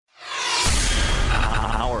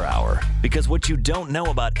Because what you don't know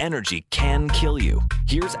about energy can kill you.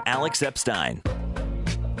 Here's Alex Epstein.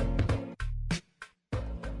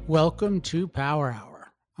 Welcome to Power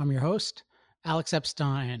Hour. I'm your host, Alex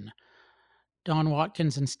Epstein. Don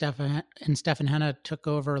Watkins and Stefan Henna took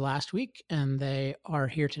over last week, and they are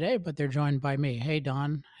here today, but they're joined by me. Hey,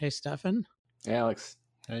 Don. Hey, Stefan. Hey, Alex.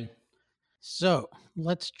 Hey. So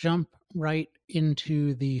let's jump right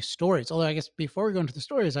into the stories. Although I guess before we go into the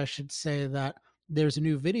stories, I should say that there's a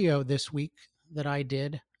new video this week that I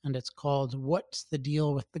did, and it's called What's the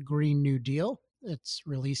Deal with the Green New Deal? It's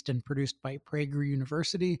released and produced by Prager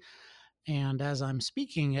University. And as I'm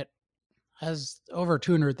speaking, it has over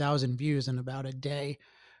 200,000 views in about a day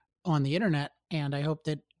on the internet. And I hope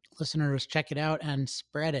that listeners check it out and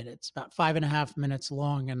spread it. It's about 5.5 minutes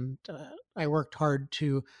long. And I worked hard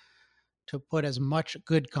to put as much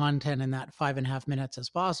good content in that 5.5 minutes as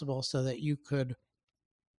possible so that you could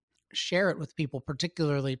share it with people,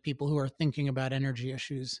 particularly people who are thinking about energy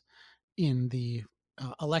issues in the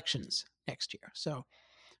elections next year. So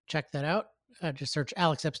check that out. Just search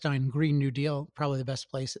Alex Epstein Green New Deal. Probably the best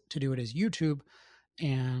place to do it is YouTube,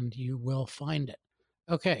 and you will find it.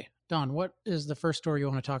 Okay, Don, what is the first story you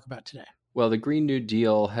want to talk about today? Well, the Green New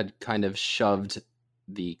Deal had kind of shoved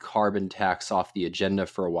the carbon tax off the agenda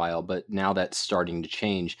for a while, but now that's starting to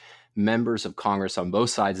change. Members of Congress on both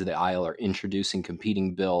sides of the aisle are introducing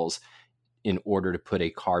competing bills in order to put a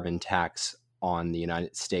carbon tax on the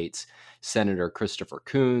United States. Senator Christopher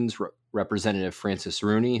Coons, Representative Francis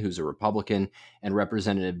Rooney, who's a Republican, and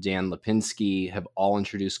Representative Dan Lipinski have all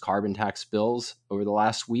introduced carbon tax bills over the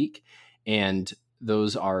last week. And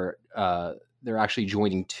those are, they're actually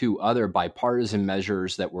joining two other bipartisan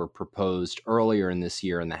measures that were proposed earlier in this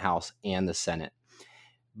year in the House and the Senate.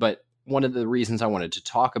 But one of the reasons I wanted to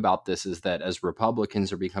talk about this is that as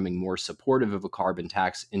Republicans are becoming more supportive of a carbon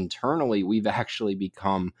tax internally, we've actually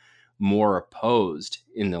become more opposed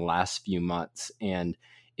in the last few months. And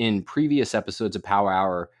in previous episodes of Power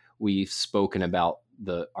Hour, we've spoken about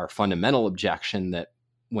our fundamental objection that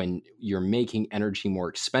when you're making energy more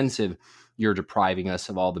expensive, you're depriving us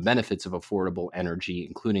of all the benefits of affordable energy,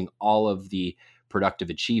 including all of the productive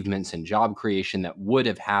achievements and job creation that would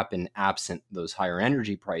have happened absent those higher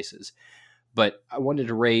energy prices. But I wanted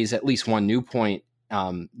to raise at least one new point,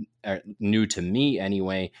 new to me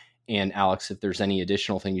anyway. And Alex, if there's any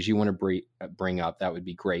additional things you want to bring up, that would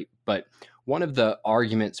be great. But one of the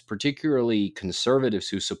arguments, particularly conservatives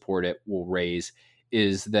who support it will raise,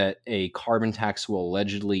 is that a carbon tax will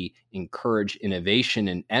allegedly encourage innovation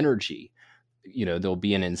in energy. You know, there'll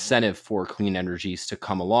be an incentive for clean energies to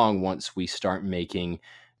come along once we start making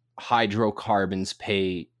hydrocarbons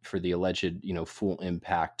pay for the alleged, full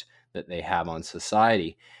impact that they have on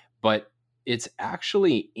society. But it's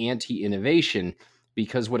actually anti-innovation,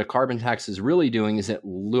 because what a carbon tax is really doing is it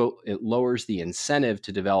lowers the incentive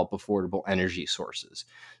to develop affordable energy sources.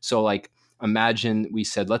 So like, imagine we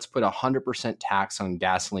said, let's put 100% tax on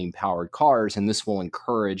gasoline powered cars, and this will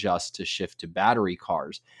encourage us to shift to battery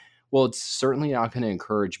cars. Well, it's certainly not going to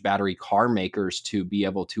encourage battery car makers to be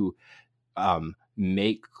able to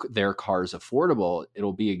make their cars affordable.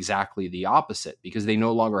 It'll be exactly the opposite, because they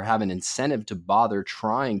no longer have an incentive to bother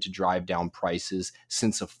trying to drive down prices,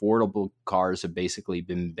 since affordable cars have basically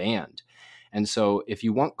been banned. And so if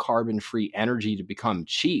you want carbon-free energy to become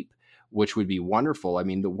cheap, which would be wonderful. I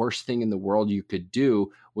mean, the worst thing in the world you could do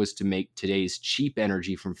was to make today's cheap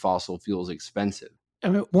energy from fossil fuels expensive. I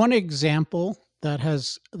mean, one example that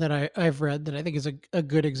I've read that I think is a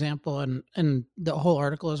good example, and the whole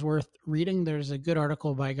article is worth reading. There's a good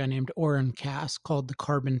article by a guy named Oren Cass called The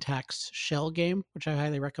Carbon Tax Shell Game, which I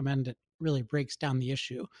highly recommend. It really breaks down the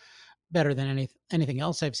issue better than anything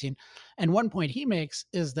else I've seen. And one point he makes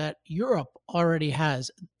is that Europe already has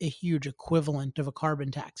a huge equivalent of a carbon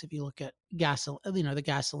tax. If you look at the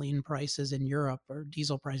gasoline prices in Europe or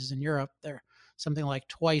diesel prices in Europe, they're something like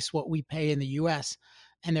twice what we pay in the US.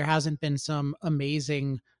 And there hasn't been some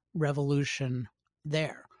amazing revolution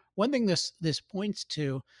there. One thing this points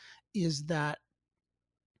to is that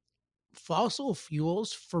fossil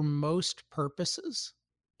fuels, for most purposes,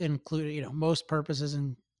 including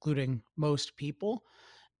most people,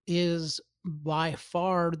 is by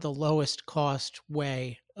far the lowest cost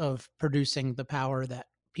way of producing the power that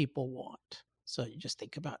people want. So you just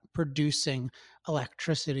think about producing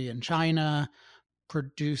electricity in China,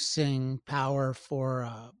 producing power for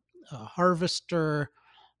a harvester,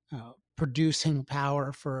 producing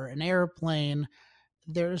power for an airplane.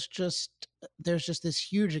 There's just this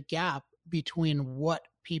huge gap between what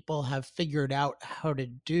people have figured out how to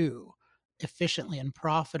do efficiently and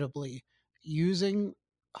profitably using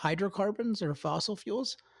hydrocarbons or fossil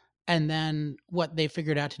fuels and then what they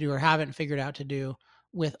figured out to do or haven't figured out to do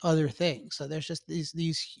with other things. So there's just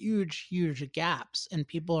these huge gaps, and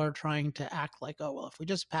people are trying to act like, oh well, if we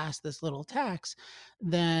just pass this little tax,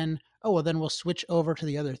 then then we'll switch over to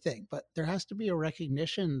the other thing. But there has to be a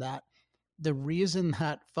recognition that the reason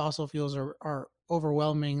that fossil fuels are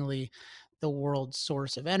overwhelmingly the world's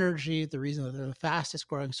source of energy, the reason that they're the fastest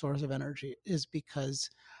growing source of energy, is because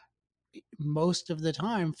most of the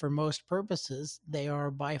time, for most purposes, they are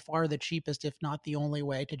by far the cheapest, if not the only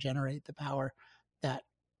way to generate the power that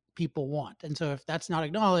people want. And so if that's not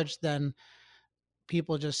acknowledged, then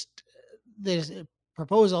people they just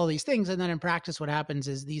propose all these things, and then in practice what happens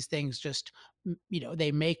is these things just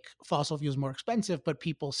they make fossil fuels more expensive, but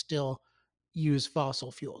people still use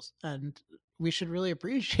fossil fuels. And we should really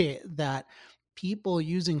appreciate that people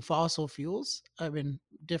using fossil fuels, I mean,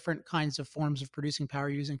 different kinds of forms of producing power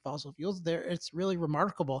using fossil fuels, there it's really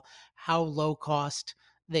remarkable how low cost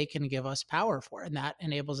they can give us power for. And that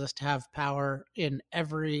enables us to have power in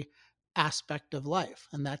every aspect of life.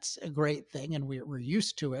 And that's a great thing. And we're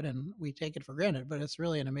used to it and we take it for granted. But it's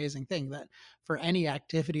really an amazing thing that for any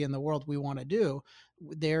activity in the world we want to do,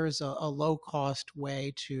 there's a low cost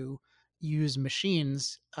way to use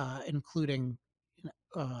machines, including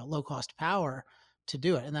low cost power, to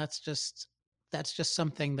do it. And that's just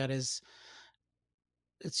something that is,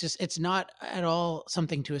 it's not at all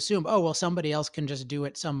something to assume, oh well, somebody else can just do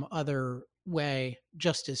it some other way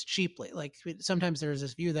just as cheaply. Like sometimes there's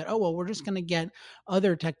this view that, oh well, we're just going to get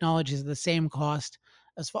other technologies at the same cost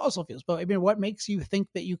as fossil fuels. But I mean, what makes you think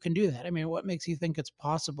that you can do that? I mean, what makes you think it's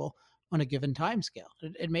possible on a given time scale?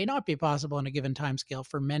 It may not be possible on a given time scale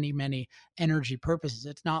for many energy purposes.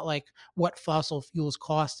 It's not like what fossil fuels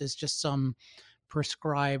cost is just some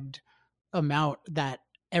prescribed amount that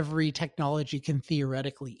every technology can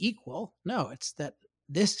theoretically equal. No, it's that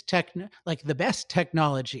this like the best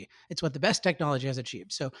technology, it's what the best technology has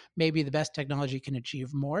achieved. So maybe the best technology can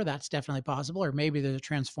achieve more. That's definitely possible. Or maybe there's a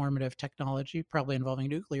transformative technology, probably involving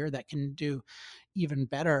nuclear, that can do even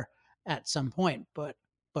better at some point. But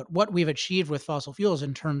what we've achieved with fossil fuels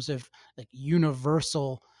in terms of like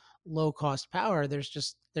universal low cost power, there's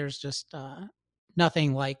just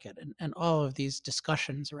nothing like it. And all of these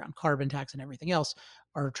discussions around carbon tax and everything else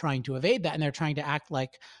are trying to evade that. And they're trying to act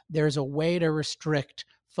like there's a way to restrict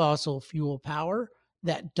fossil fuel power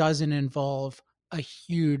that doesn't involve a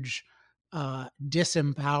huge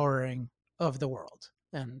disempowering of the world.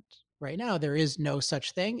 And right now, there is no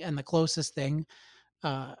such thing. And the closest thing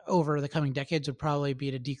over the coming decades would probably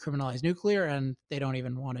be to decriminalize nuclear. And they don't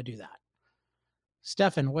even want to do that.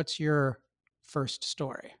 Stefan, what's your first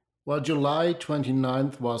story? Well, July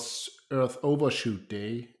 29th was Earth Overshoot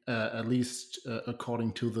Day, at least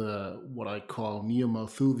according to the what I call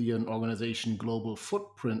Neo-Malthusian organization Global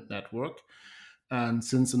Footprint Network. And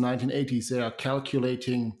since the 1980s, they are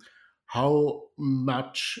calculating how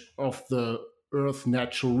much of the Earth's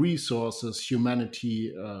natural resources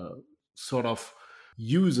humanity sort of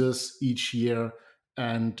uses each year.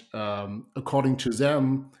 And according to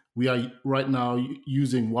them, we are right now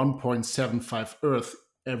using 1.75 Earth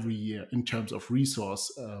every year in terms of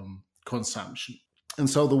resource consumption. And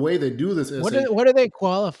so the way they do this is what do they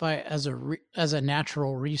qualify as a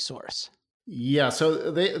natural resource? Yeah,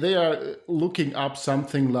 so they are looking up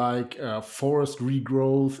something like forest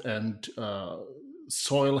regrowth and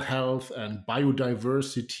soil health and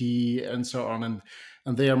biodiversity and so on,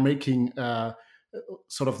 and they are making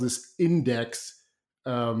sort of this index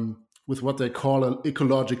with what they call an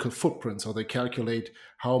ecological footprint. So they calculate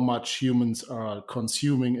how much humans are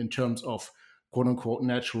consuming in terms of quote unquote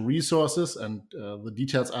natural resources. And the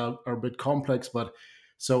details are a bit complex, but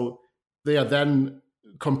so they are then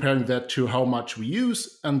comparing that to how much we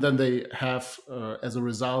use. And then they have as a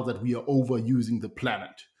result that we are overusing the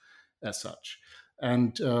planet as such.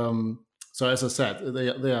 And so as I said,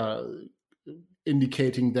 they are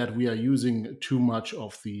indicating that we are using too much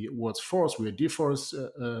of the world's forest. We are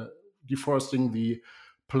deforesting the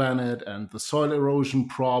planet, and the soil erosion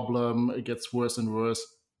problem, it gets worse and worse,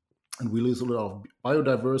 and we lose a lot of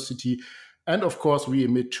biodiversity. And of course, we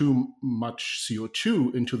emit too much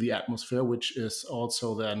CO2 into the atmosphere, which is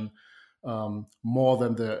also then more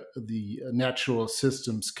than the natural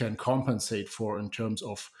systems can compensate for in terms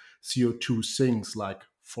of CO2 sinks, like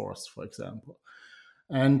forests, for example.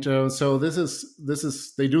 And so this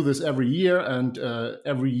is they do this every year, and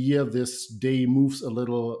every year this day moves a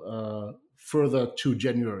little further to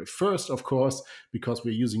January 1st, of course, because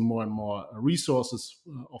we're using more and more resources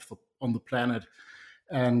on the planet.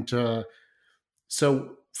 And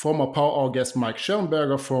so former Power Hour guest Mike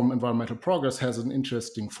Schellenberger from Environmental Progress has an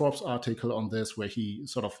interesting Forbes article on this, where he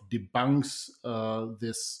sort of debunks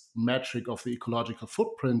this metric of the ecological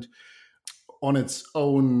footprint on its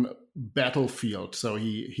own battlefield. So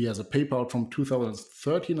he has a paper out from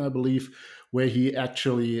 2013, I believe, where he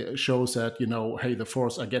actually shows that, hey, the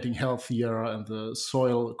forests are getting healthier and the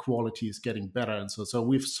soil quality is getting better. And so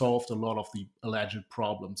we've solved a lot of the alleged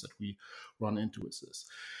problems that we run into with this.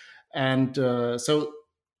 And so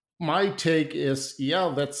my take is,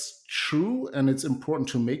 yeah, that's true. And it's important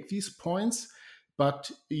to make these points.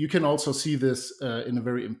 But you can also see this in a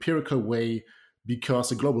very empirical way, because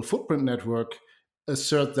the Global Footprint Network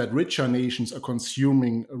asserts that richer nations are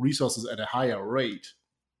consuming resources at a higher rate.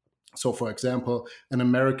 So, for example, an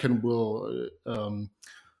American will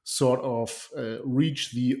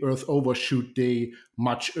reach the Earth overshoot day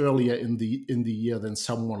much earlier in the year than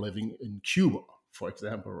someone living in Cuba, for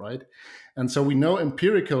example, right? And so we know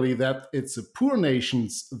empirically that it's the poor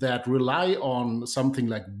nations that rely on something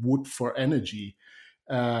like wood for energy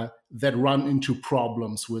that run into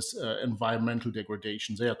problems with environmental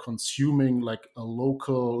degradation. They are consuming like a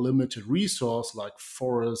local limited resource like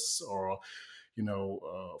forests or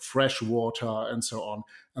fresh water and so on.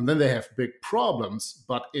 And then they have big problems.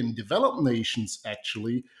 But in developed nations,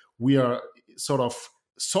 actually, we are sort of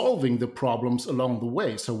solving the problems along the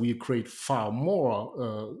way. So we create far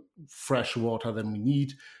more fresh water than we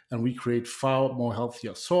need, and we create far more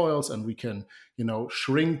healthier soils, and we can,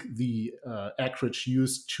 shrink the acreage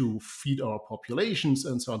used to feed our populations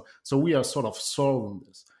and so on. So we are sort of solving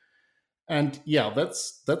this. And yeah,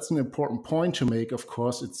 that's an important point to make. Of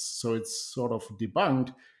course, it's sort of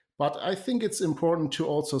debunked, but I think it's important to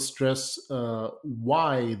also stress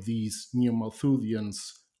why these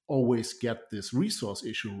neo-Malthusians always get this resource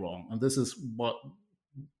issue wrong. And this is what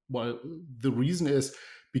the reason is,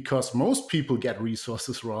 because most people get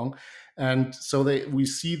resources wrong. And so we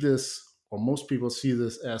see this, or most people see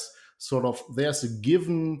this as sort of, there's a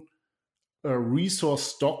given resource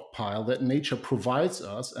stockpile that nature provides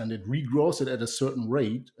us, and it regrows it at a certain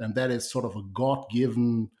rate. And that is sort of a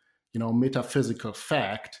God-given, metaphysical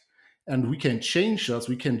fact. And we can change us.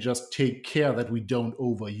 We can just take care that we don't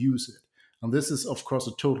overuse it. And this is, of course,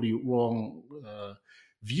 a totally wrong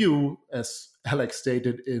view. As Alex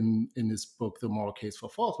stated in his book, The Moral Case for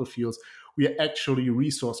Fossil Fuels, we are actually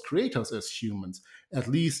resource creators as humans, at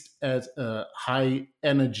least at a high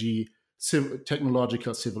energy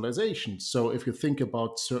technological civilization. So if you think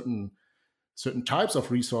about certain types of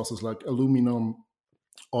resources like aluminum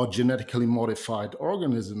or genetically modified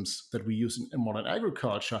organisms that we use in modern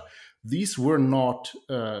agriculture, these were not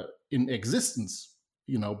in existence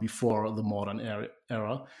before the modern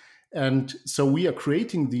era. And so we are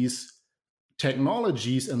creating these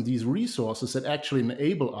technologies and these resources that actually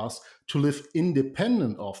enable us to live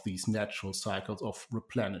independent of these natural cycles of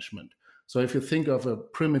replenishment. So if you think of a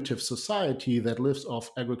primitive society that lives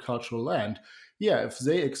off agricultural land, if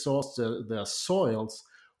they exhaust their soils,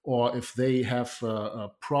 or if they have a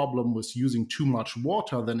problem with using too much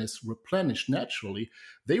water than is replenished naturally,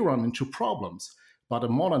 they run into problems. But a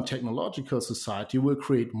modern technological society will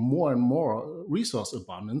create more and more resource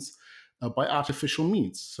abundance by artificial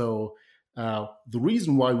means. So the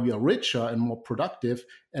reason why we are richer and more productive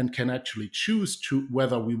and can actually choose to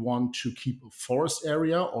whether we want to keep a forest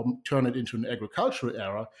area or turn it into an agricultural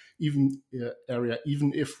area,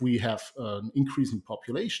 even if we have an increasing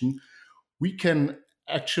population, we can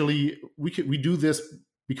actually we do this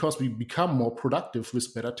because we become more productive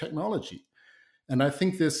with better technology. And I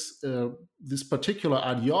think this particular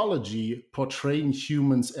ideology portraying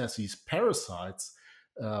humans as these parasites,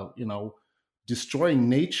 destroying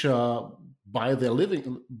nature by their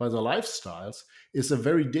lifestyles, is a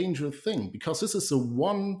very dangerous thing, because this is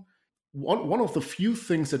one of the few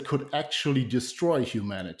things that could actually destroy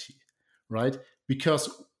humanity, right? Because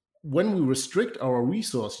when we restrict our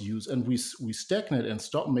resource use and we stagnate and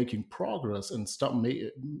stop making progress and stop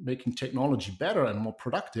making technology better and more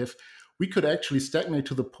productive, we could actually stagnate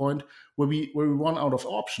to the point where we run out of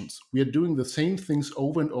options. We are doing the same things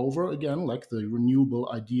over and over again, like the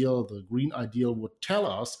renewable ideal, the green ideal would tell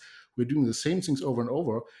us. We're doing the same things over and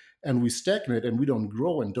over, and we stagnate and we don't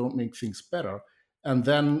grow and don't make things better. And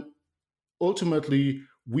then ultimately,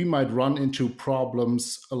 we might run into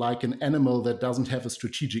problems like an animal that doesn't have a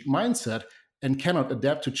strategic mindset and cannot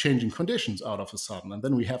adapt to changing conditions out of a sudden. And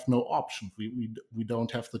then we have no option. We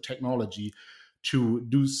don't have the technology to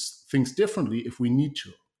do things differently if we need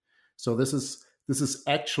to. So this is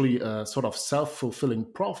actually a sort of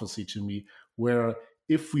self-fulfilling prophecy to me, where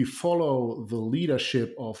if we follow the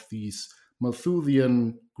leadership of these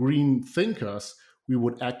Malthusian green thinkers, we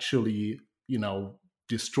would actually,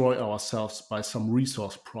 destroy ourselves by some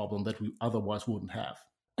resource problem that we otherwise wouldn't have.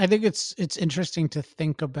 I think it's interesting to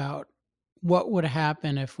think about what would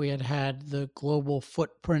happen if we had had the global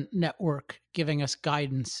footprint network giving us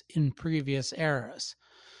guidance in previous eras.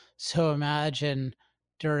 So imagine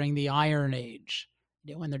during the Iron Age,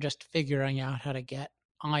 when they're just figuring out how to get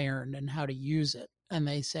iron and how to use it. And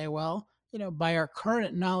they say, well, by our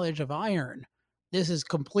current knowledge of iron, this is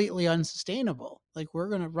completely unsustainable. Like, we're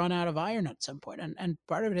going to run out of iron at some point. And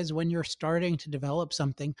part of it is when you're starting to develop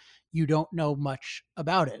something, you don't know much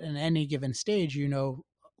about it. And any given stage, you know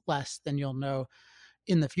less than you'll know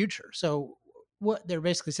in the future. So what they're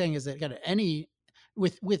basically saying is that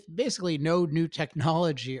with basically no new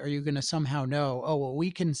technology, are you going to somehow know, oh, well, we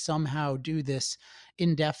can somehow do this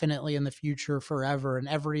indefinitely in the future forever, and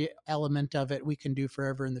every element of it we can do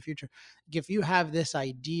forever in the future. If you have this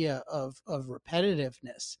idea of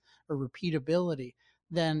repetitiveness or repeatability,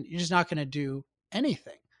 then you're just not going to do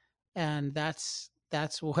anything. And that's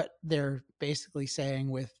what they're basically saying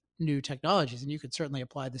with new technologies. And you could certainly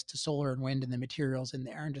apply this to solar and wind and the materials in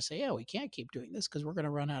there and just say, yeah, we can't keep doing this because we're going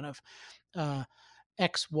to run out of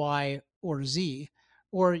X, Y, or Z.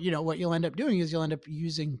 Or, what you'll end up doing is you'll end up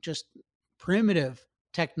using just primitive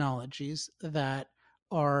technologies that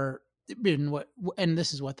are and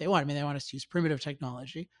this is what they want. I mean, they want us to use primitive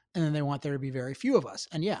technology, and then they want there to be very few of us.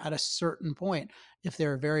 And yeah, at a certain point, if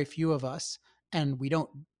there are very few of us and we don't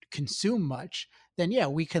consume much, then yeah,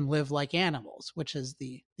 we can live like animals, which is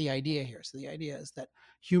the idea here. So the idea is that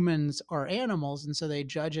humans are animals, and so they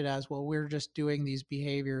judge it as, well, we're just doing these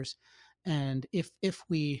behaviors, and if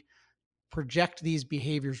we project these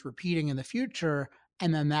behaviors repeating in the future,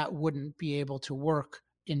 and then that wouldn't be able to work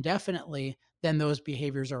indefinitely, then those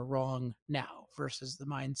behaviors are wrong now, versus the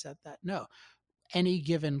mindset that no, any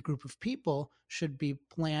given group of people should be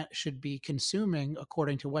consuming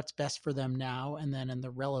according to what's best for them now and then in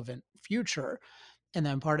the relevant future. And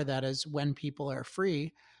then part of that is when people are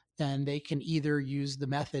free, then they can either use the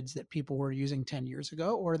methods that people were using 10 years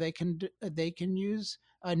ago, or they can use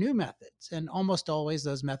new methods. And almost always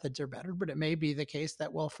those methods are better, but it may be the case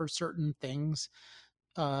that, well, for certain things,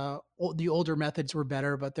 the older methods were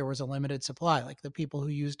better, but there was a limited supply. Like the people who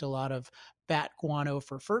used a lot of bat guano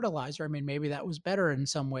for fertilizer, I mean, maybe that was better in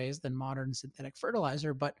some ways than modern synthetic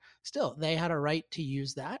fertilizer, but still, they had a right to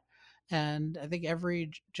use that. And I think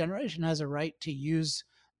every generation has a right to use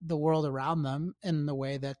the world around them in the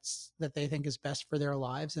way that they think is best for their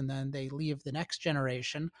lives. And then they leave the next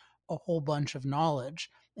generation a whole bunch of knowledge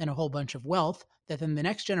and a whole bunch of wealth that then the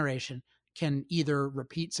next generation can either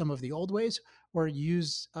repeat some of the old ways or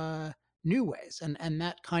use new ways. And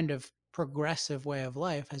that kind of progressive way of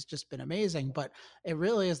life has just been amazing. But it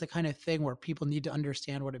really is the kind of thing where people need to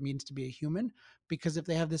understand what it means to be a human, because if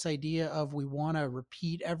they have this idea of we want to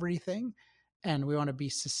repeat everything and we want to be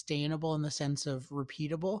sustainable in the sense of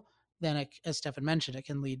repeatable, then it, as Stefan mentioned, it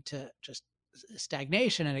can lead to just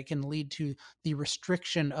stagnation, and it can lead to the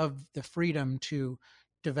restriction of the freedom to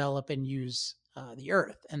develop and use the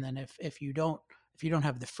earth. And then if you don't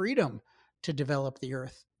have the freedom to develop the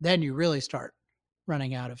earth, then you really start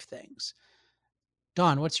running out of things.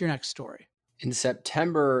 Don, what's your next story? In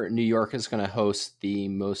September, New York is going to host the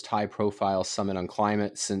most high-profile summit on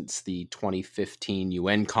climate since the 2015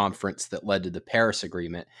 UN conference that led to the Paris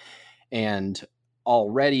Agreement. And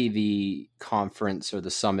already the conference or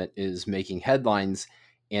the summit is making headlines.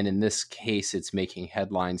 And in this case, it's making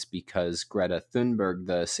headlines because Greta Thunberg,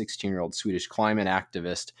 the 16-year-old Swedish climate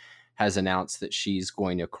activist, has announced that she's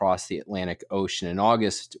going to cross the Atlantic Ocean in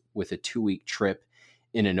August with a 2-week trip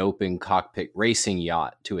in an open cockpit racing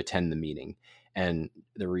yacht to attend the meeting. And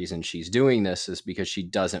the reason she's doing this is because she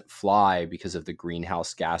doesn't fly because of the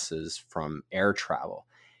greenhouse gases from air travel.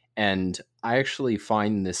 And I actually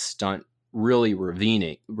find this stunt really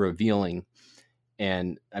revealing.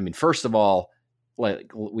 And I mean, first of all,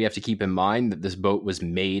 like, we have to keep in mind that this boat was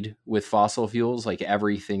made with fossil fuels. Like,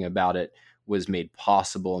 everything about it was made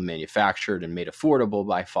possible and manufactured and made affordable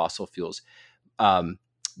by fossil fuels.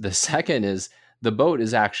 The second is the boat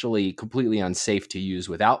is actually completely unsafe to use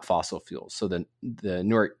without fossil fuels. So the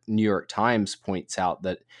New York Times points out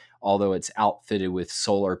that although it's outfitted with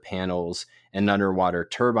solar panels and underwater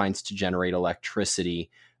turbines to generate electricity,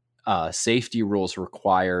 safety rules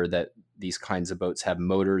require that these kinds of boats have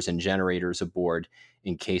motors and generators aboard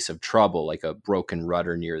in case of trouble, like a broken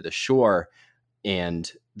rudder near the shore.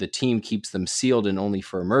 And the team keeps them sealed and only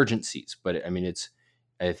for emergencies. But I mean,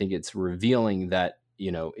 I think it's revealing that,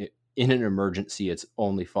 in an emergency, it's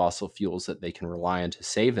only fossil fuels that they can rely on to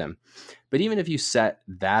save them. But even if you set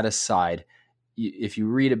that aside, if you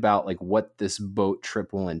read about like what this boat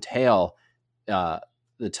trip will entail,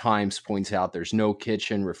 the Times points out there's no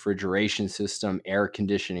kitchen, refrigeration system, air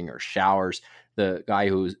conditioning, or showers. The guy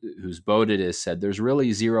whose boat it is said there's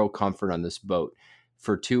really zero comfort on this boat.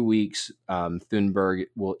 For 2 weeks, Thunberg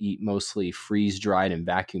will eat mostly freeze-dried and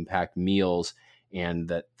vacuum-packed meals, and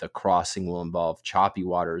that the crossing will involve choppy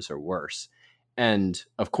waters or worse. And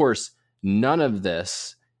of course, none of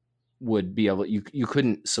this would be able, you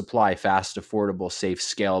couldn't supply fast, affordable, safe,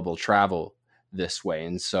 scalable travel this way.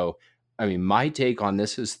 And so, I mean, my take on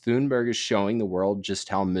this is Thunberg is showing the world just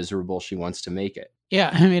how miserable she wants to make it. Yeah,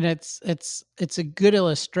 I mean it's a good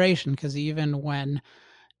illustration, because even when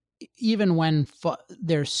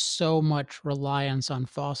there's so much reliance on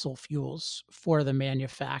fossil fuels for the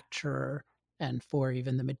manufacturer and for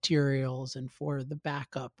even the materials and for the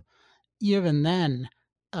backup, even then,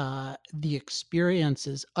 the experience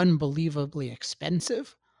is unbelievably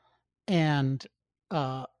expensive and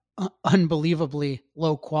unbelievably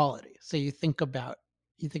low quality. So you think about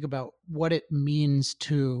what it means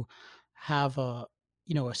to have a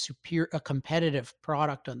competitive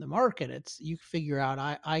product on the market. It's, you figure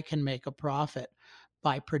out, I can make a profit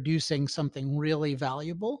by producing something really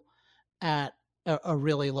valuable at a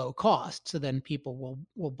really low cost. So then people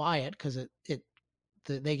will buy it because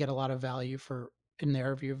they get a lot of value for, in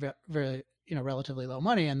their view, very relatively low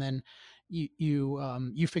money, and then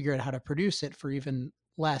you figure out how to produce it for even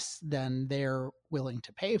less than they're willing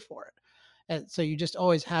to pay for it. And so you just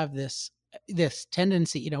always have this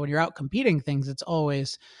tendency, when you're out competing things, it's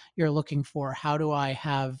always, you're looking for, how do I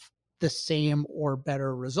have the same or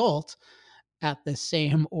better result at the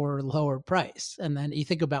same or lower price? And then you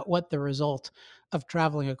think about what the result of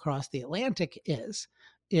traveling across the Atlantic is.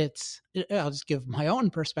 I'll just give my own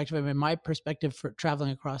perspective. I mean, my perspective for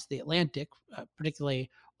traveling across the Atlantic,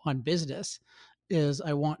 particularly on business, is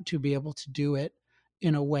I want to be able to do it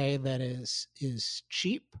in a way that is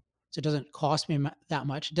cheap. So it doesn't cost me that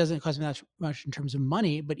much. It doesn't cost me that much in terms of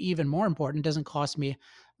money, but even more important, it doesn't cost me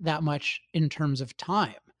that much in terms of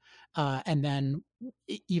time. And then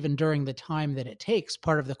even during the time that it takes,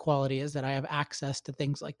 part of the quality is that I have access to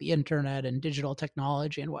things like the internet and digital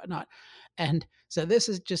technology and whatnot. And so this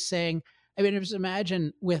is just saying, I mean, just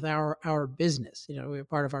imagine with our business,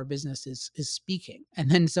 part of our business is speaking. And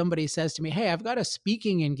then somebody says to me, hey, I've got a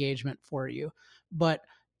speaking engagement for you, but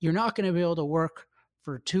you're not going to be able to work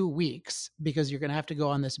for 2 weeks because you're going to have to go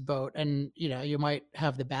on this boat, and you might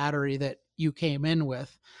have the battery that you came in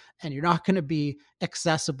with, and you're not going to be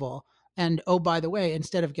accessible. And oh, by the way,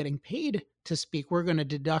 instead of getting paid to speak, we're going to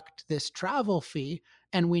deduct this travel fee,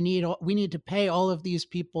 and we need to pay all of these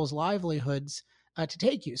people's livelihoods to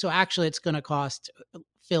take you. So actually, it's going to cost,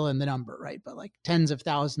 fill in the number, right? But like tens of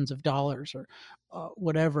thousands of dollars or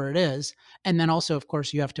whatever it is. And then also, of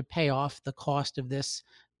course, you have to pay off the cost of this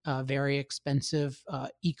very expensive,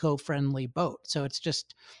 eco-friendly boat. So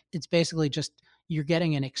it's basically just, you're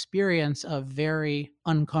getting an experience of very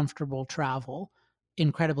uncomfortable travel,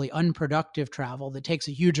 incredibly unproductive travel that takes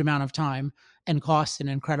a huge amount of time and costs an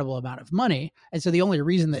incredible amount of money. And so the only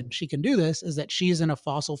reason that she can do this is that she's in a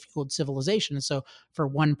fossil fueled civilization. And so for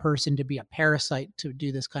one person to be a parasite to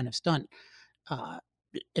do this kind of stunt,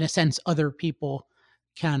 in a sense, other people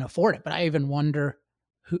can afford it. But I even wonder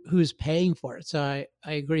who's paying for it. So I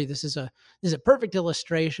agree. This is a perfect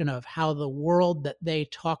illustration of how the world that they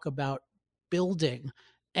talk about building,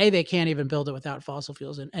 A, they can't even build it without fossil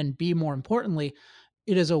fuels, and B, more importantly,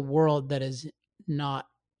 it is a world that is not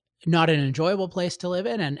an enjoyable place to live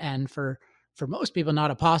in, and for most people,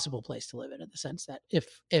 not a possible place to live in the sense that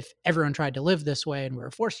if everyone tried to live this way and we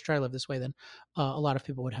were forced to try to live this way, then a lot of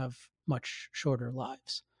people would have much shorter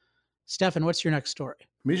lives. Stefan, what's your next story?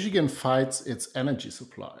 Michigan fights its energy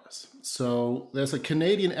suppliers. So there's a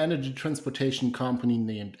Canadian energy transportation company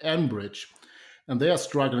named Enbridge, and they are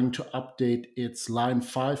struggling to update its Line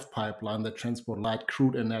 5 pipeline that transports light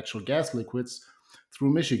crude and natural gas liquids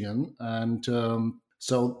through Michigan. And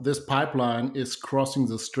so this pipeline is crossing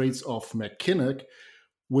the Straits of Mackinac,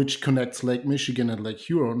 which connects Lake Michigan and Lake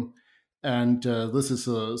Huron. And this is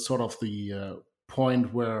sort of the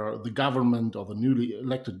point where the government, or the newly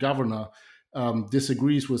elected governor,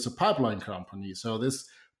 disagrees with the pipeline company. So this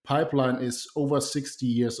pipeline is over 60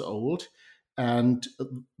 years old, and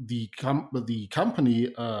the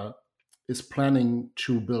company is planning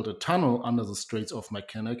to build a tunnel under the Straits of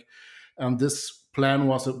Mackinac. And this plan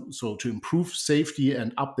was to improve safety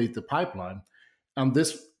and update the pipeline. And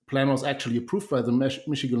this plan was actually approved by the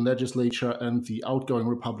Michigan legislature and the outgoing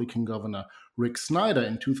Republican governor Rick Snyder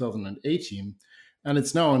in 2018. And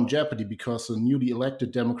it's now in jeopardy because the newly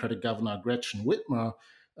elected Democratic governor Gretchen Whitmer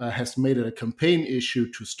has made it a campaign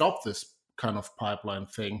issue to stop this kind of pipeline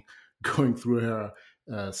thing going through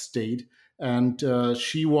her state. And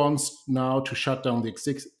she wants now to shut down the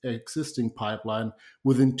existing pipeline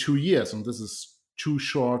within 2 years. And this is too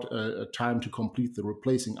short a time to complete the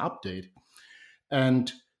replacing update.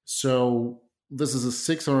 And so this is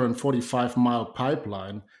a 645-mile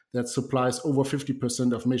pipeline that supplies over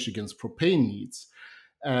 50% of Michigan's propane needs.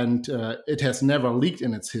 And it has never leaked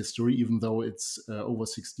in its history, even though it's over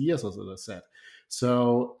 60 years, as I said.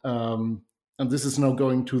 So, and this is now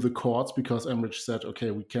going to the courts because Enbridge said,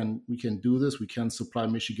 okay, we can do this. We can supply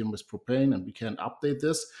Michigan with propane, and we can update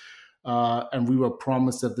this. And we were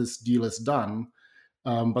promised that this deal is done.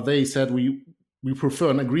 But they said we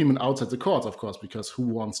prefer an agreement outside the courts, of course, because who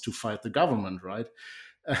wants to fight the government, right?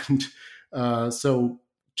 And so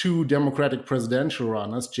two Democratic presidential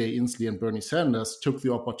runners, Jay Inslee and Bernie Sanders, took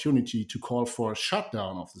the opportunity to call for a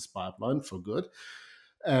shutdown of this pipeline for good.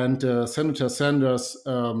 And Senator Sanders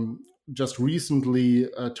just recently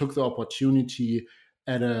took the opportunity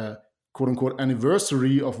at a quote-unquote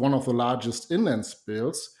anniversary of one of the largest inland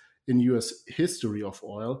spills in U.S. history of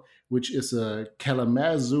oil, which is a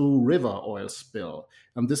Kalamazoo River oil spill.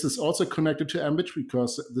 And this is also connected to Enbridge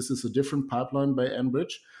because this is a different pipeline by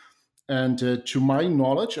Enbridge. And to my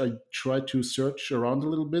knowledge, I tried to search around a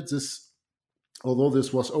little bit. Although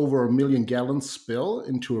this was over 1 million gallon spill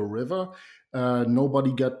into a river,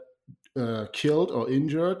 nobody got killed or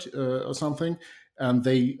injured or something. And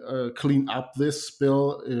they cleaned up this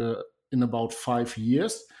spill in about 5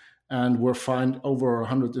 years and were fined over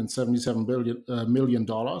 $177 million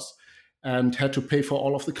and had to pay for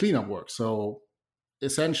all of the cleanup work. So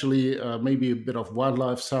essentially, maybe a bit of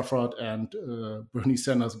wildlife suffered, and Bernie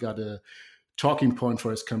Sanders got a talking point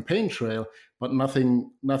for his campaign trail, but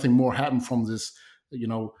nothing more happened from this,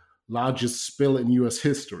 largest spill in U.S.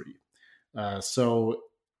 history.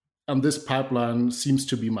 And this pipeline seems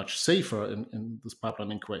to be much safer in this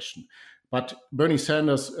pipeline in question. But Bernie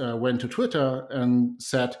Sanders went to Twitter and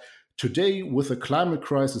said, today, with the climate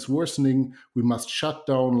crisis worsening, we must shut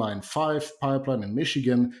down Line 5 pipeline in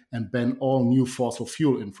Michigan and ban all new fossil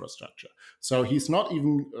fuel infrastructure. So he's not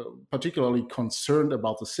even particularly concerned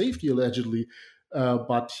about the safety, allegedly,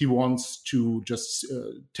 but he wants to just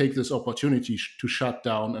take this opportunity to shut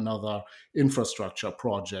down another infrastructure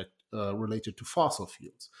project related to fossil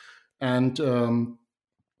fuels. And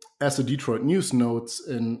as the Detroit News notes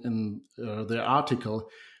in their article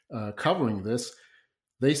covering this,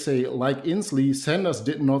 they say, like Inslee, Sanders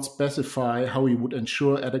did not specify how he would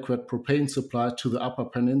ensure adequate propane supply to the Upper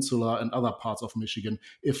Peninsula and other parts of Michigan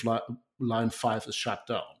if Line 5 is shut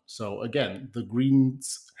down. So again, the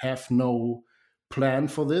Greens have no plan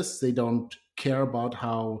for this. They don't care about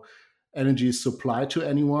how energy is supplied to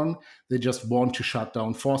anyone. They just want to shut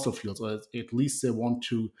down fossil fuels, or at least they want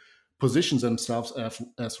to position themselves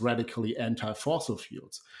as radically anti-fossil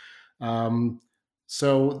fuels.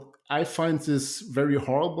 So I find this very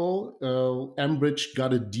horrible. Enbridge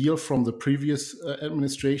got a deal from the previous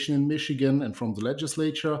administration in Michigan and from the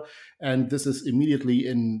legislature, and this is immediately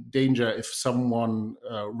in danger if someone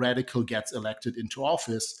radical gets elected into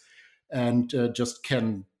office and just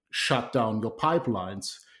can shut down your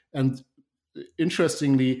pipelines. And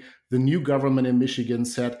interestingly, the new government in Michigan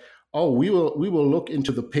said, "Oh, we will look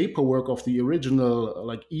into the paperwork of the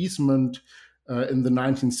original easement." In the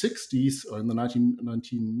 1960s or in the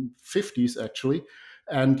 1950s, actually,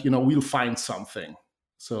 and we'll find something.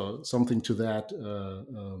 So something to that.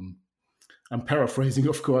 I'm paraphrasing,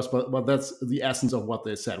 of course, but that's the essence of what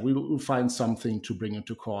they said. We'll find something to bring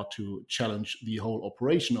into court to challenge the whole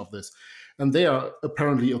operation of this, and they are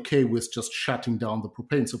apparently okay with just shutting down the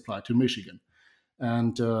propane supply to Michigan,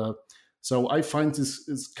 and. So I find this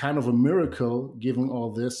is kind of a miracle, given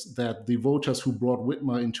all this, that the voters who brought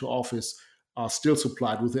Whitmer into office are still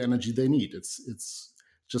supplied with the energy they need. It's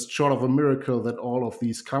just short of a miracle that all of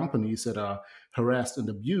these companies that are harassed and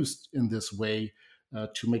abused in this way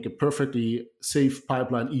to make a perfectly safe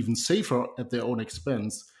pipeline even safer at their own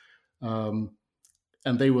expense, and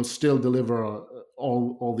they will still deliver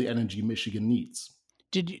all the energy Michigan needs.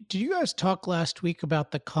 Did you guys talk last week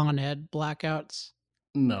about the Con Ed blackouts?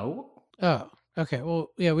 No. Oh, okay.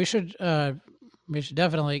 Well, yeah, we should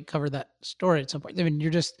definitely cover that story at some point. I mean,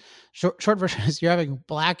 you're just short version is you're having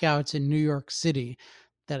blackouts in New York City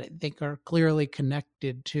that I think are clearly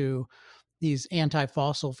connected to these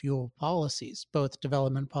anti-fossil fuel policies, both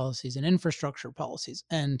development policies and infrastructure policies.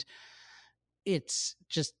 And it's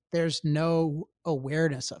just, there's no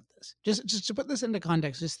awareness of this. Just to put this into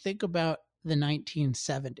context, just think about the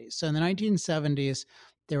 1970s. So in the 1970s,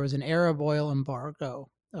 there was an Arab oil embargo,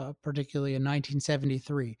 particularly in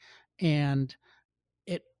 1973. And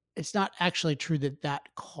it it's not actually true that that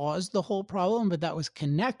caused the whole problem, but that was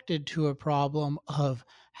connected to a problem of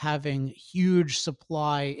having huge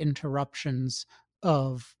supply interruptions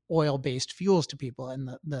of oil-based fuels to people. And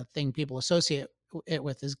the thing people associate it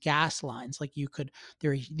with is gas lines. Like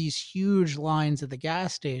there are these huge lines at the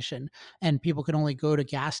gas station, and people could only go to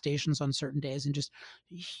gas stations on certain days, and just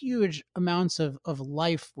huge amounts of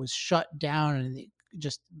life was shut down. And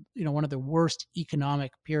just, one of the worst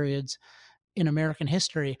economic periods in American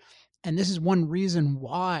history. And this is one reason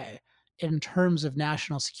why, in terms of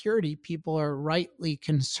national security, people are rightly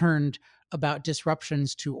concerned about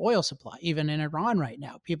disruptions to oil supply. Even in Iran right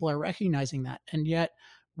now, people are recognizing that. And yet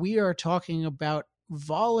we are talking about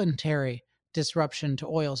voluntary disruption to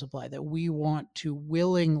oil supply, that we want to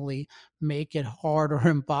willingly make it hard or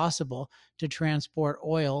impossible to transport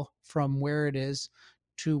oil from where it is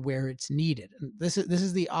to where it's needed. And this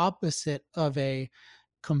is the opposite of a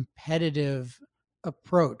competitive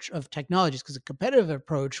approach of technologies, because a competitive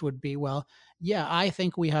approach would be, well, yeah, I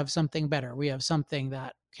think we have something better. We have something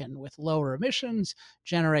that can, with lower emissions,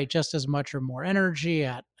 generate just as much or more energy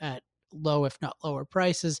at low, if not lower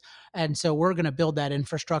prices. And so we're going to build that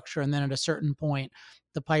infrastructure. And then at a certain point,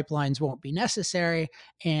 the pipelines won't be necessary.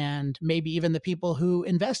 And maybe even the people who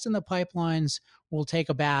invest in the pipelines will take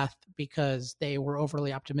a bath because they were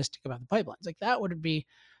overly optimistic about the pipelines. Like that would be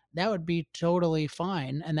totally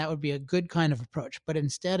fine. And that would be a good kind of approach. But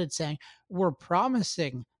instead it's saying we're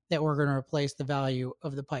promising that we're going to replace the value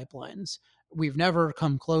of the pipelines. We've never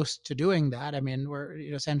come close to doing that. I mean,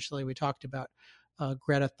 essentially we talked about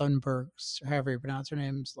Greta Thunberg's, however you pronounce her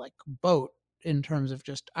name's, like boat, in terms of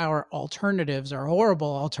just our alternatives, our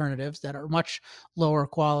horrible alternatives that are much lower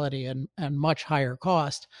quality and much higher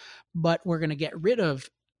cost. But we're going to get rid of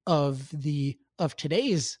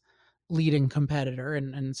today's leading competitor,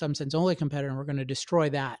 and in some sense only competitor, and we're going to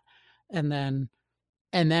destroy that. And then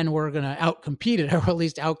we're going to outcompete it, or at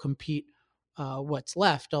least outcompete what's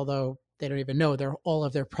left, although they don't even know all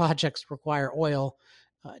of their projects require oil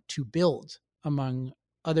to build, among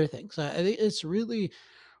other things. I think it's really,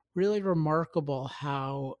 really remarkable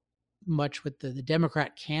how much with the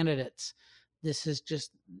Democrat candidates, this is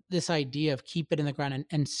just this idea of keep it in the ground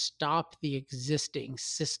and stop the existing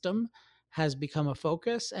system has become a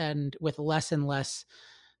focus, and with less and less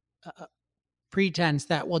pretense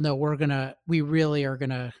that, well, no, we really are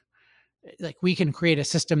gonna, like, we can create a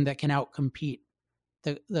system that can outcompete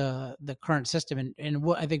the current system. And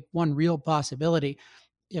what I think one real possibility,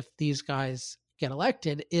 if these guys get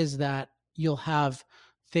elected, is that you'll have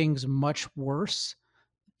things much worse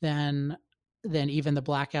than even the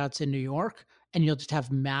blackouts in New York, and you'll just have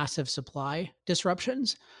massive supply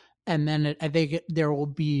disruptions. And then I think there will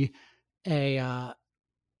be then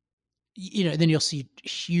you'll see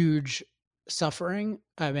huge suffering.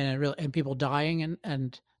 I mean, and people dying,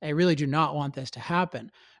 and I really do not want this to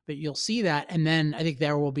happen, but you'll see that. And then I think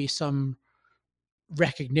there will be some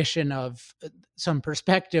recognition of some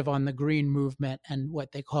perspective on the green movement and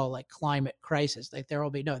what they call like climate crisis. Like there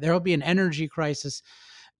will be an energy crisis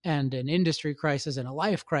and an industry crisis and a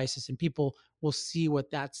life crisis, and people will see what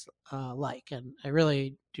that's like. And I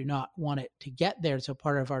really do not want it to get there. So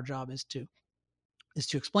part of our job is to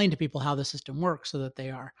explain to people how the system works, so that they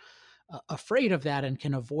are afraid of that and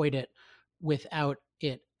can avoid it without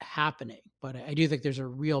it happening. But I do think there's a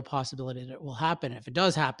real possibility that it will happen. If it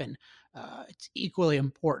does happen, it's equally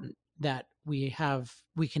important that we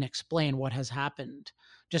can explain what has happened.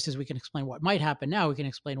 Just as we can explain what might happen now, we can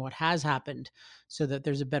explain what has happened, so that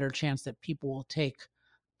there's a better chance that people will take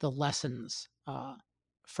the lessons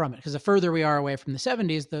from it. Because the further we are away from the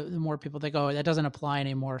 70s, the more people think, oh, that doesn't apply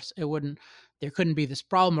anymore. There couldn't be this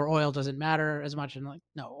problem, or oil doesn't matter as much. And like,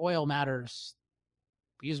 no, oil matters.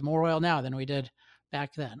 We use more oil now than we did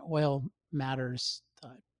back then. Oil matters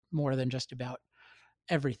more than just about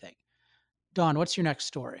everything. Don, what's your next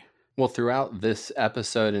story? Well, throughout this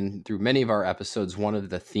episode and through many of our episodes, one of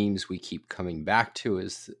the themes we keep coming back to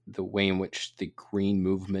is the way in which the green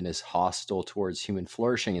movement is hostile towards human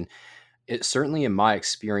flourishing. And it certainly, in my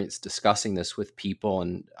experience discussing this with people,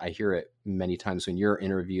 and I hear it many times when you're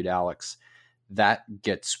interviewed, Alex, that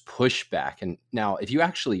gets pushback. And now, if you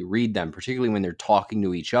actually read them, particularly when they're talking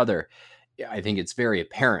to each other, I think it's very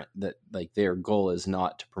apparent that like their goal is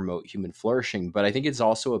not to promote human flourishing, but I think it's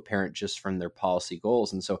also apparent just from their policy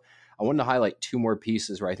goals. And so I wanted to highlight two more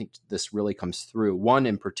pieces where I think this really comes through. One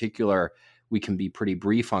in particular, we can be pretty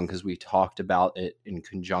brief on because we talked about it in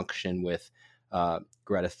conjunction with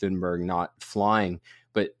Greta Thunberg not flying,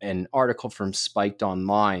 but an article from Spiked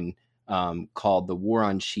Online called "The War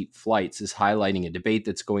on Cheap Flights" is highlighting a debate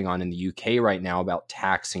that's going on in the UK right now about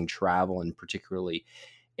taxing travel, and particularly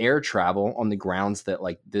air travel on the grounds that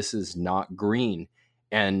like this is not green,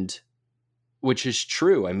 and which is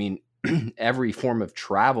true. I mean, every form of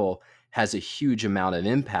travel has a huge amount of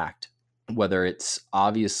impact, whether it's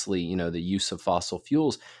obviously, you know, the use of fossil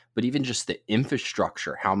fuels, but even just the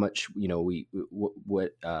infrastructure, how much, you know,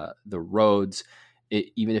 the roads,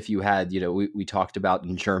 even if you had, you know, we talked about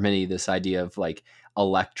in Germany, this idea of like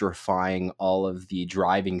electrifying all of the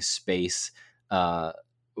driving space,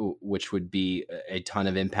 which would be a ton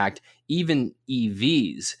of impact. Even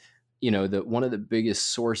EVs, you know, one of the biggest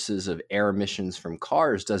sources of air emissions from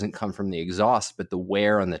cars doesn't come from the exhaust, but the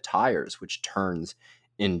wear on the tires, which turns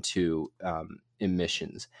into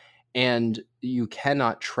emissions. And you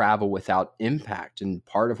cannot travel without impact. And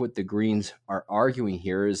part of what the Greens are arguing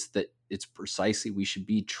here is that it's precisely we should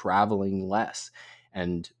be traveling less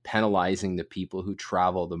and penalizing the people who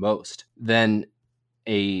travel the most. Then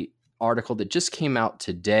a article that just came out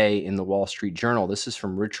today in the Wall Street Journal. This is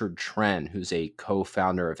from Richard Tren, who's a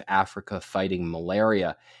co-founder of Africa Fighting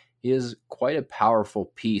Malaria. He has quite a powerful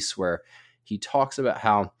piece where he talks about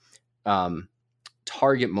how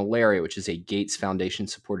Target Malaria, which is a Gates Foundation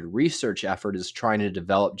supported research effort, is trying to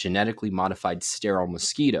develop genetically modified sterile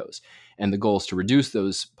mosquitoes. And the goal is to reduce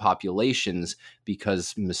those populations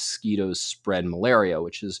because mosquitoes spread malaria,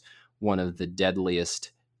 which is one of the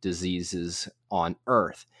deadliest diseases on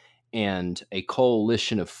Earth. And a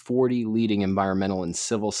coalition of 40 leading environmental and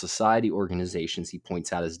civil society organizations, he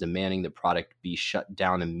points out, is demanding the product be shut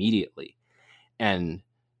down immediately. And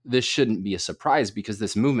this shouldn't be a surprise because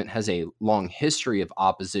this movement has a long history of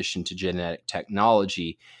opposition to genetic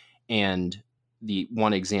technology. And the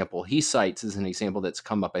one example he cites is an example that's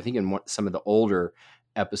come up, I think, in some of the older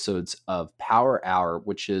episodes of Power Hour,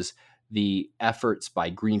 which is the efforts by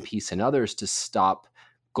Greenpeace and others to stop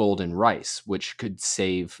golden rice, which could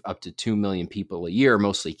save up to 2 million people a year,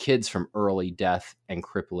 mostly kids, from early death and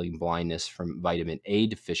crippling blindness from vitamin A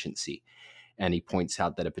deficiency. And he points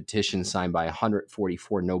out that a petition signed by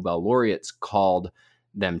 144 Nobel laureates called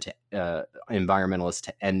them to environmentalists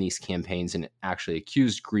to end these campaigns and actually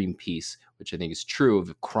accused Greenpeace, which I think is true,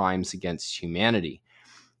 of crimes against humanity.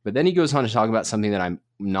 But then he goes on to talk about something that I'm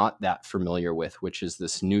not that familiar with, which is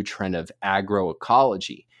this new trend of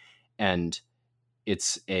agroecology. And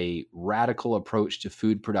it's a radical approach to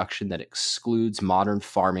food production that excludes modern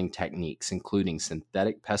farming techniques, including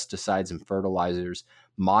synthetic pesticides and fertilizers,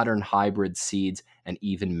 modern hybrid seeds, and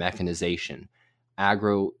even mechanization.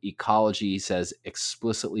 Agroecology, he says,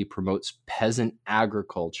 explicitly promotes peasant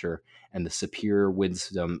agriculture and the superior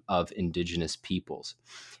wisdom of indigenous peoples.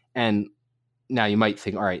 And now you might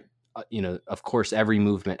think, all right, you know, of course, every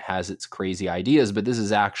movement has its crazy ideas, but this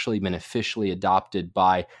has actually been officially adopted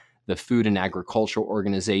by the Food and Agriculture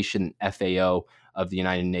Organization, FAO, of the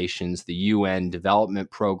United Nations, the UN Development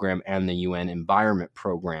Program, and the UN Environment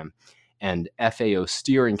Program. And FAO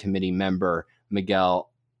Steering Committee member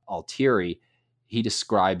Miguel Altieri, he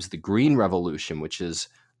describes the Green Revolution, which is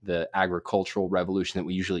the agricultural revolution that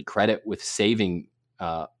we usually credit with saving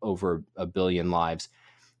over 1 billion lives.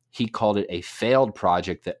 He called it a failed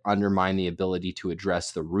project that undermined the ability to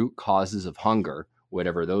address the root causes of hunger,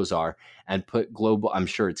 whatever those are, and put global, I'm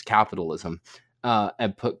sure it's capitalism,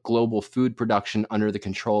 and put global food production under the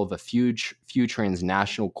control of a few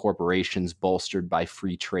transnational corporations bolstered by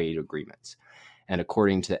free trade agreements. And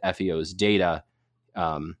according to FAO's data,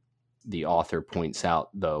 the author points out,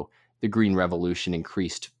 though, the Green Revolution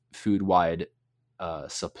increased food-wide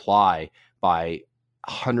supply by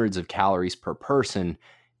hundreds of calories per person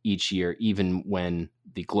each year, even when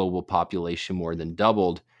the global population more than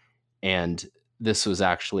doubled. And this was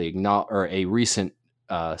actually a recent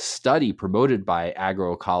study promoted by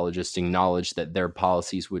agroecologists acknowledged that their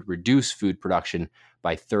policies would reduce food production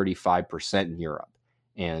by 35% in Europe,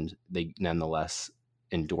 and they nonetheless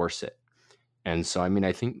endorse it. And so, I mean,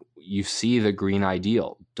 I think you see the green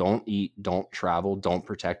ideal. Don't eat, don't travel, don't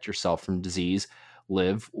protect yourself from disease,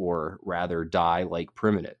 live or rather die like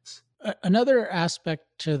primitives. Another aspect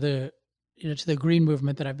to the green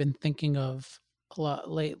movement that I've been thinking of a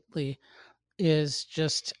lot lately is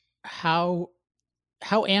just how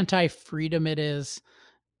anti-freedom it is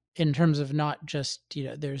in terms of not just,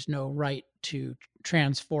 there's no right to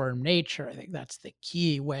transform nature. I think that's the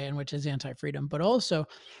key way in which is anti-freedom, but also,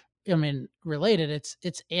 I mean, related,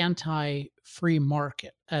 it's anti-free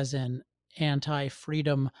market, as in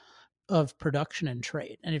anti-freedom of production and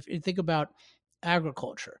trade. And if you think about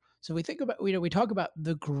agriculture, so we think about, we talk about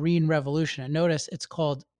the Green Revolution, and notice it's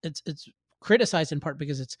criticized in part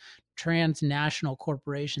because it's transnational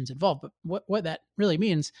corporations involved. But what that really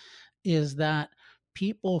means is that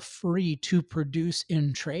people free to produce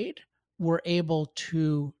in trade were able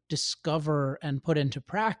to discover and put into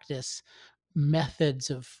practice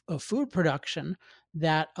methods of food production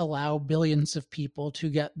that allow billions of people to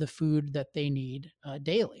get the food that they need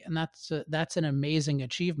daily. And that's an amazing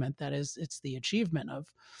achievement. It's the achievement of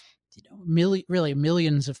really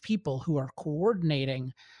millions of people who are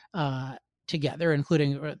coordinating together,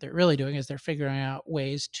 including what they're really doing is they're figuring out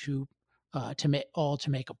ways to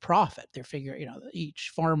make a profit. They're figuring,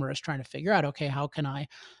 each farmer is trying to figure out, okay, how can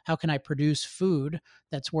I produce food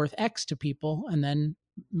that's worth X to people and then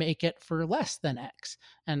make it for less than X.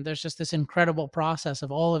 And there's just this incredible process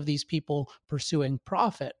of all of these people pursuing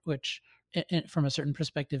profit, which from a certain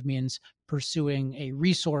perspective means pursuing a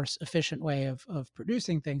resource efficient way of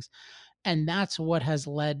producing things. And that's what has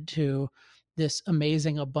led to this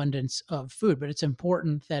amazing abundance of food. But it's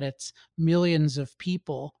important that it's millions of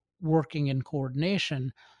people working in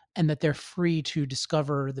coordination and that they're free to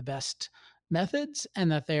discover the best methods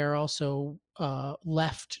and that they are also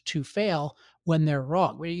left to fail when they're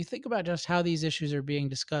wrong. When you think about just how these issues are being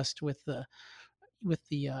discussed with the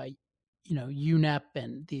UNEP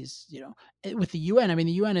and these, with the UN. I mean,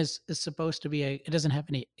 the UN is supposed to be it doesn't have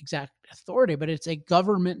any exact authority, but it's a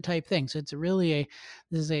government type thing. So it's this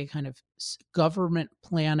is a kind of government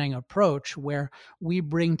planning approach where we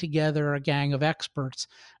bring together a gang of experts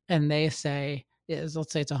and they say,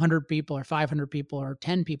 let's say it's 100 people or 500 people or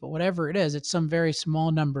 10 people, whatever it is, it's some very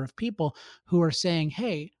small number of people who are saying,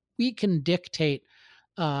 hey, we can dictate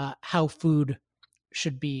how food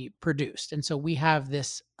should be produced. And so we have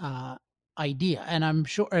this idea, and I'm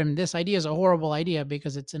sure, and this idea is a horrible idea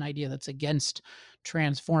because it's an idea that's against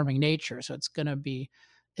transforming nature. So it's going to be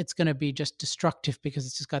just destructive because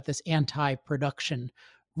it's just got this anti-production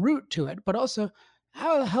root to it. But also,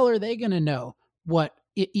 how the hell are they going to know what,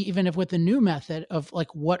 even if with the new method of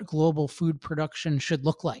like what global food production should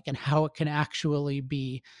look like and how it can actually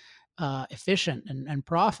be efficient and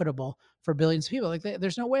profitable for billions of people? Like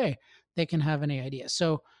there's no way they can have any idea.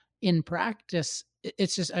 So in practice,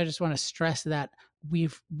 it's just, I just want to stress that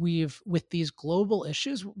we've with these global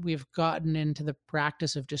issues, we've gotten into the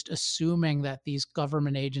practice of just assuming that these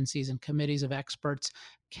government agencies and committees of experts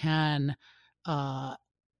can not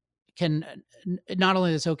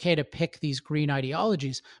only it's okay to pick these green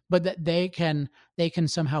ideologies, but that they can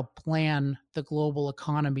somehow plan the global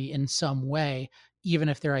economy in some way, even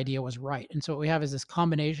if their idea was right. And so what we have is this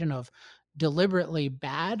combination of deliberately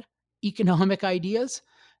bad economic ideas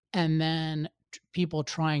and then people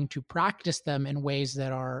trying to practice them in ways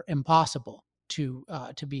that are impossible to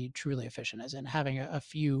be truly efficient, as in having a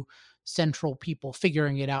few central people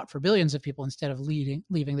figuring it out for billions of people instead of leaving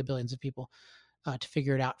the billions of people to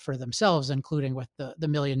figure it out for themselves, including with the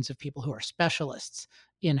millions of people who are specialists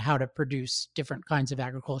in how to produce different kinds of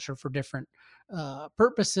agriculture for different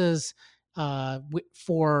purposes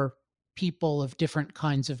for people of different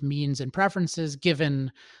kinds of means and preferences,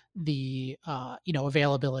 given the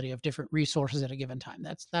availability of different resources at a given time.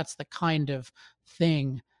 That's the kind of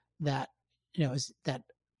thing that is that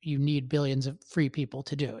you need billions of free people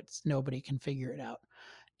to do. Nobody can figure it out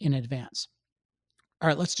in advance. All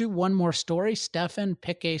right, let's do one more story. Stefan,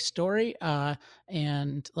 pick a story,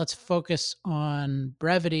 and let's focus on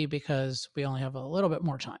brevity because we only have a little bit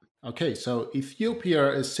more time. Okay, so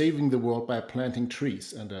Ethiopia is saving the world by planting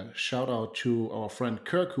trees, and a shout out to our friend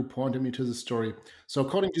Kirk who pointed me to the story. So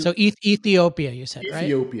according to Ethiopia, you said, right?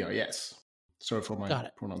 Ethiopia, yes. Sorry for my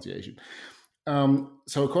pronunciation.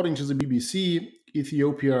 So according to the BBC,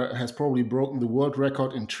 Ethiopia has probably broken the world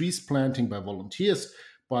record in trees planting by volunteers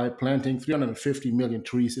by planting 350 million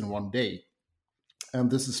trees in one day. And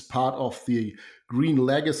this is part of the Green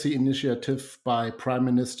Legacy initiative by Prime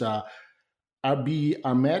Minister Abiy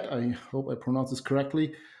Ahmed, I hope I pronounce this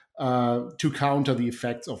correctly, to counter the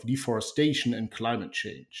effects of deforestation and climate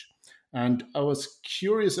change. And I was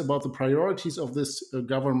curious about the priorities of this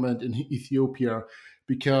government in Ethiopia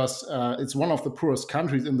because it's one of the poorest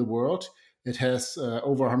countries in the world. It has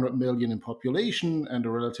over 100 million in population and a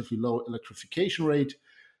relatively low electrification rate.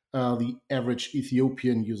 The average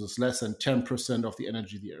Ethiopian uses less than 10% of the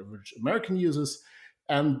energy the average American uses,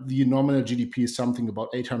 and the nominal GDP is something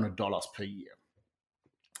about $800 per year.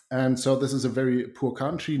 And so this is a very poor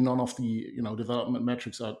country. None of the development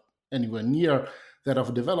metrics are anywhere near that of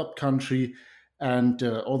a developed country. And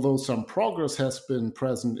although some progress has been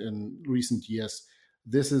present in recent years,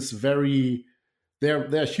 this is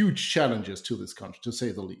there are huge challenges to this country, to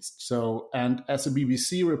say the least. So, and as the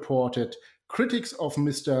BBC reported, critics of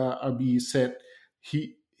Mr. Abiy said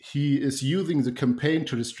he is using the campaign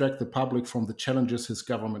to distract the public from the challenges his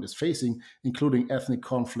government is facing, including ethnic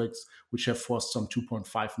conflicts, which have forced some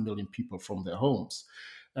 2.5 million people from their homes.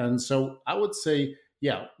 And so I would say,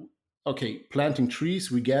 yeah, okay, planting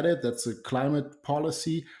trees, we get it. That's a climate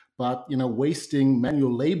policy, but wasting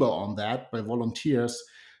manual labor on that by volunteers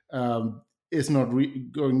um, is not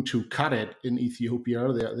going to cut it in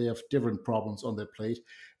Ethiopia. They have different problems on their plate,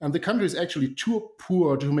 and the country is actually too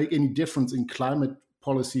poor to make any difference in climate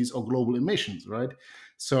policies or global emissions. Right.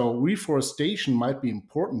 So reforestation might be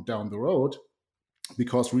important down the road,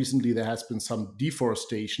 because recently there has been some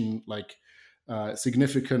deforestation, like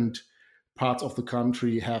significant parts of the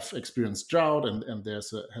country have experienced drought, and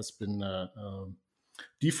has been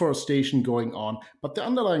deforestation going on. But the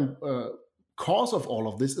underlying cause of all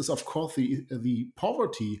of this is, of course, the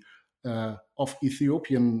poverty of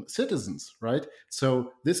Ethiopian citizens, right?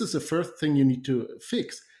 So this is the first thing you need to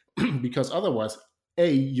fix, because otherwise,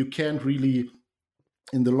 you can't really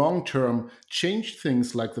in the long term change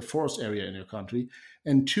things like the forest area in your country.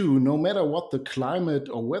 And two, no matter what the climate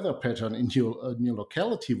or weather pattern in your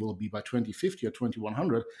locality will be by 2050 or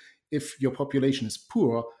 2100, if your population is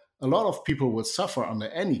poor, a lot of people will suffer under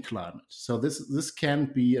any climate. So this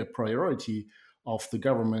can be a priority of the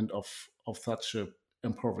government of such a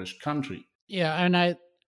impoverished country. Yeah, and I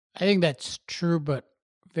think that's true, but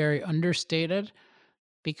very understated,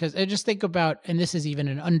 because I just think about, and this is even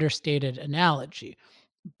an understated analogy,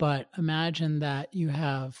 but imagine that you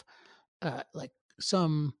have like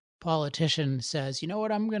some politician says, you know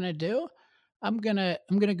what I'm going to do? I'm going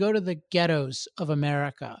to go to the ghettos of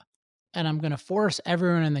America, and I'm going to force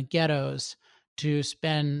everyone in the ghettos to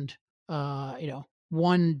spend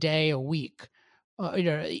 1 day a week.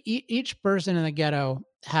 Each person in the ghetto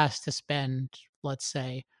has to spend, let's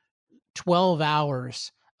say, 12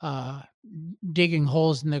 hours digging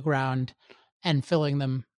holes in the ground and filling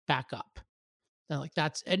them back up.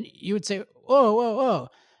 And you would say, whoa.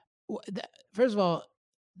 First of all,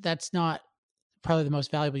 that's not probably the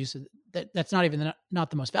most valuable use of that's not even not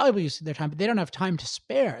the most valuable use of their time, but they don't have time to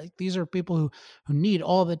spare. Like, these are people who need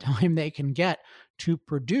all the time they can get to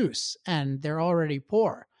produce, and they're already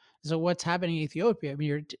poor. So what's happening in Ethiopia? I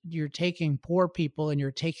mean, you're taking poor people and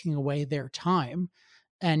you're taking away their time,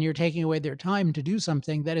 and you're taking away their time to do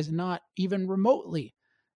something that is not even remotely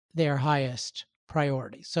their highest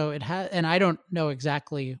priority. So it has, and I don't know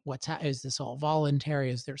exactly is this all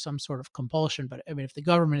voluntary? Is there some sort of compulsion? But I mean, if the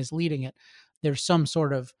government is leading it, there's some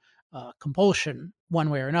sort of compulsion one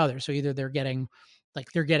way or another. So either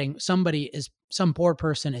some poor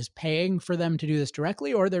person is paying for them to do this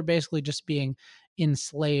directly, or they're basically just being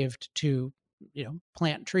enslaved to,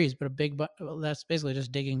 plant trees. But that's basically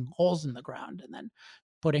just digging holes in the ground and then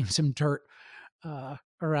putting some dirt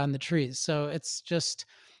around the trees. So it's just,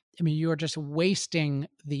 I mean, you are just wasting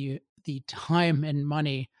the time and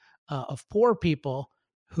money of poor people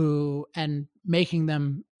and making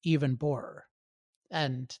them even poorer.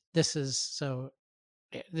 And this is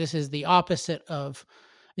the opposite of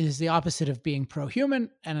being pro-human,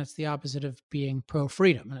 and it's the opposite of being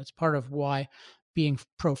pro-freedom. And it's part of why being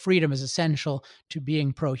pro-freedom is essential to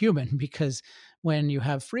being pro-human, because when you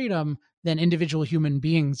have freedom, then individual human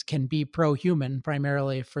beings can be pro-human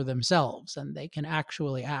primarily for themselves, and they can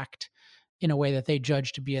actually act in a way that they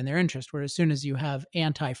judge to be in their interest. Whereas as soon as you have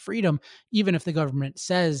anti-freedom, even if the government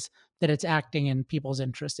says that it's acting in people's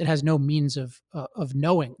interest, it has no means of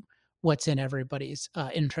knowing what's in everybody's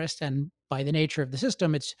interest. And by the nature of the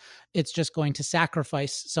system, it's just going to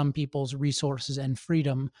sacrifice some people's resources and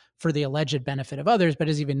freedom for the alleged benefit of others, but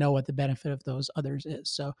doesn't even know what the benefit of those others is.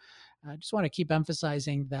 So I just want to keep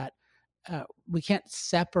emphasizing that we can't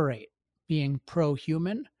separate being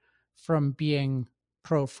pro-human from being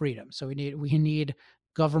pro-freedom. So we need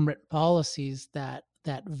government policies that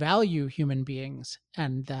value human beings,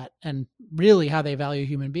 and really how they value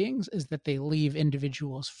human beings is that they leave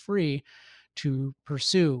individuals free to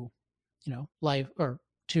pursue, life, or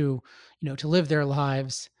to live their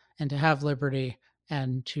lives and to have liberty,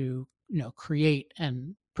 and to create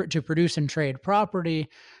and to produce and trade property,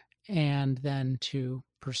 and then to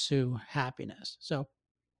pursue happiness. So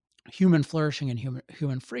human flourishing and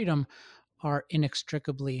human freedom are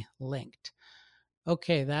inextricably linked.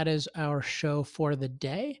 Okay, that is our show for the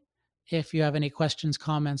day. If you have any questions,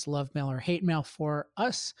 comments, love mail, or hate mail for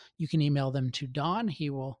us, you can email them to Don.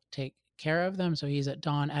 He will take care of them. So he's at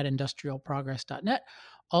don@industrialprogress.net.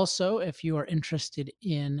 Also, if you are interested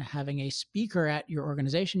in having a speaker at your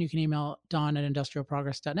organization, you can email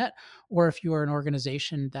don@industrialprogress.net. Or if you are an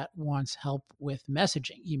organization that wants help with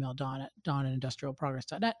messaging, email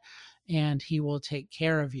don@industrialprogress.net, and he will take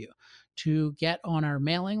care of you. To get on our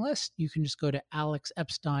mailing list, you can just go to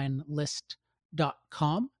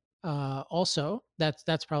alexepsteinlist.com. Also,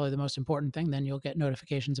 that's probably the most important thing. Then you'll get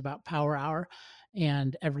notifications about Power Hour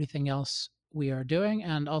and everything else we are doing.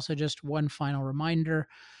 And also, just one final reminder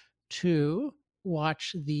to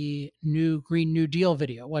watch the new Green New Deal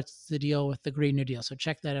video. What's the deal with the Green New Deal? So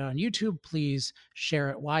check that out on YouTube. Please share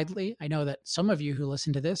it widely. I know that some of you who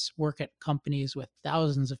listen to this work at companies with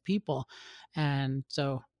thousands of people. And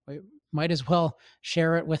so we might as well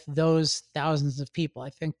share it with those thousands of people. I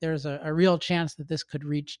think there's a real chance that this could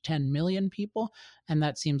reach 10 million people. And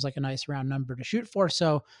that seems like a nice round number to shoot for.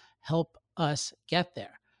 So help us get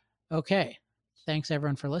there. Okay. Thanks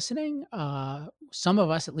everyone for listening. Some of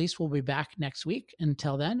us at least will be back next week.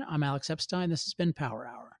 Until then, I'm Alex Epstein. This has been Power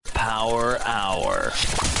Hour. Power Hour.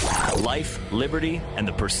 Life, liberty, and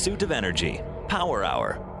the pursuit of energy. Power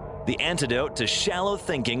Hour. The antidote to shallow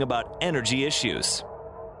thinking about energy issues.